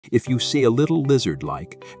If you see a little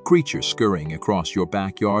lizard-like creature scurrying across your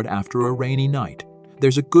backyard after a rainy night,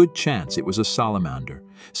 there's a good chance it was a salamander.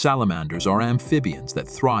 Salamanders are amphibians that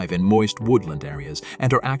thrive in moist woodland areas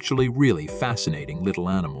and are actually really fascinating little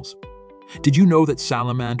animals. Did you know that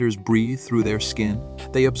salamanders breathe through their skin?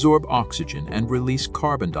 They absorb oxygen and release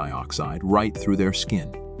carbon dioxide right through their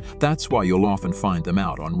skin. That's why you'll often find them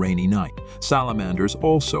out on rainy night. Salamanders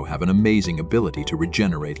also have an amazing ability to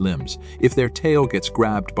regenerate limbs. If their tail gets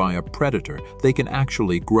grabbed by a predator, they can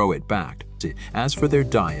actually grow it back. As for their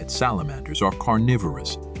diet, salamanders are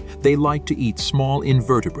carnivorous. They like to eat small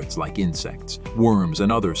invertebrates like insects, worms,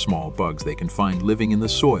 and other small bugs they can find living in the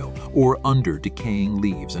soil or under decaying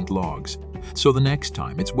leaves and logs. So the next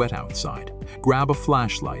time it's wet outside, grab a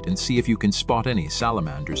flashlight and see if you can spot any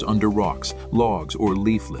salamanders under rocks, logs, or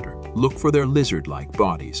leaf litter. Look for their lizard-like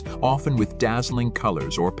bodies, often with dazzling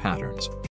colors or patterns.